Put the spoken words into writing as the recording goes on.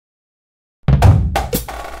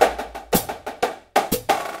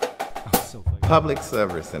Public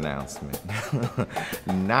service announcement.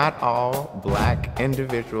 Not all black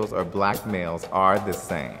individuals or black males are the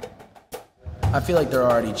same. I feel like they're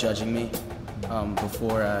already judging me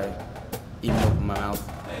before I even open my mouth.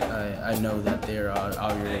 I know that they're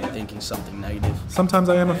already thinking something negative. Sometimes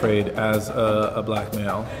I am afraid as a black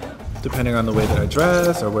male, depending on the way that I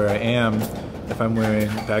dress or where I am. If I'm wearing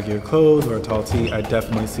baggier clothes or a tall tee, I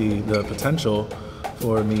definitely see the potential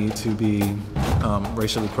for me to be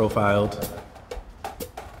racially profiled.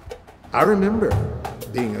 I remember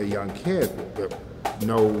being a young kid,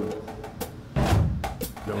 no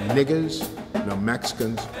niggers, no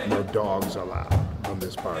Mexicans, no dogs allowed on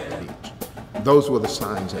this part of the beach. Those were the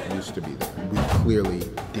signs that used to be there. We clearly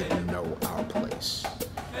didn't know our place.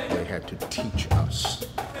 They had to teach us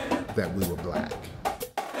that we were black.